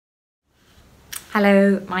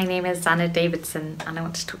Hello, my name is Zanna Davidson and I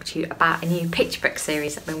want to talk to you about a new picture book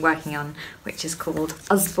series I've been working on, which is called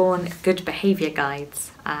Usborne Good Behaviour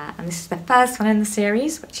Guides. And this is the first one in the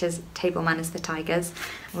series, which is Table Manners for Tigers.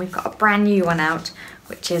 And we've got a brand new one out,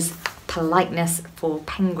 which is Politeness for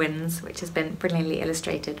Penguins, which has been brilliantly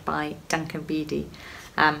illustrated by Duncan Beattie.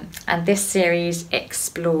 And this series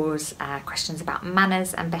explores questions about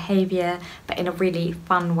manners and behaviour, but in a really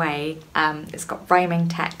fun way. It's got rhyming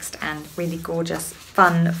text and really gorgeous,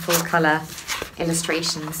 fun, full colour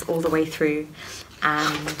illustrations all the way through.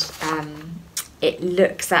 And it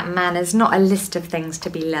looks at manners, not a list of things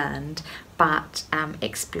to be learned, but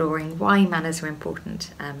exploring why manners are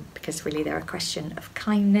important, because really they're a question of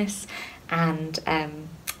kindness, and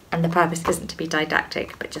the purpose isn't to be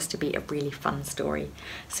didactic, but just to be a really fun story.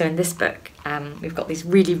 So in this book, we've got these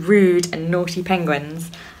really rude and naughty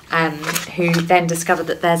penguins who then discover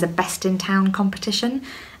that there's a best in town competition,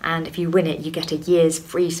 and if you win it, you get a year's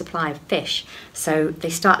free supply of fish. So they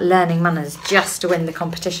start learning manners just to win the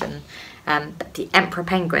competition. But the emperor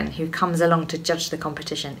penguin who comes along to judge the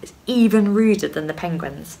competition is even ruder than the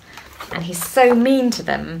penguins. And he's so mean to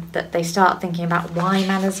them that they start thinking about why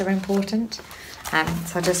manners are important.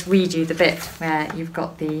 So I'll just read you the bit where you've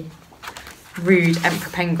got the rude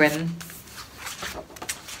emperor penguin.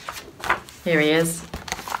 Here he is.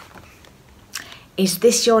 "Is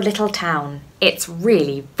this your little town? It's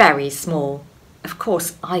really very small. Of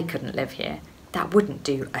course I couldn't live here. That wouldn't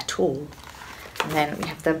do at all." And then we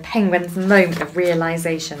have the penguin's moment of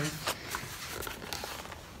realisation.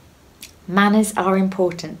 "Manners are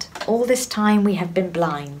important. All this time we have been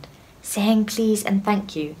blind. Saying please and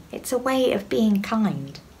thank you, it's a way of being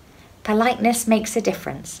kind. Politeness makes a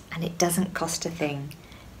difference and it doesn't cost a thing.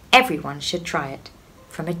 Everyone should try it,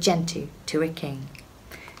 from a gentoo to a king."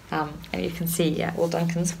 And you can see, all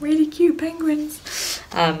Duncan's really cute penguins,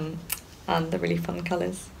 and the really fun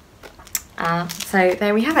colours. So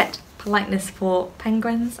there we have it, Politeness for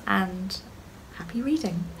Penguins, and happy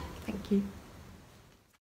reading. Thank you.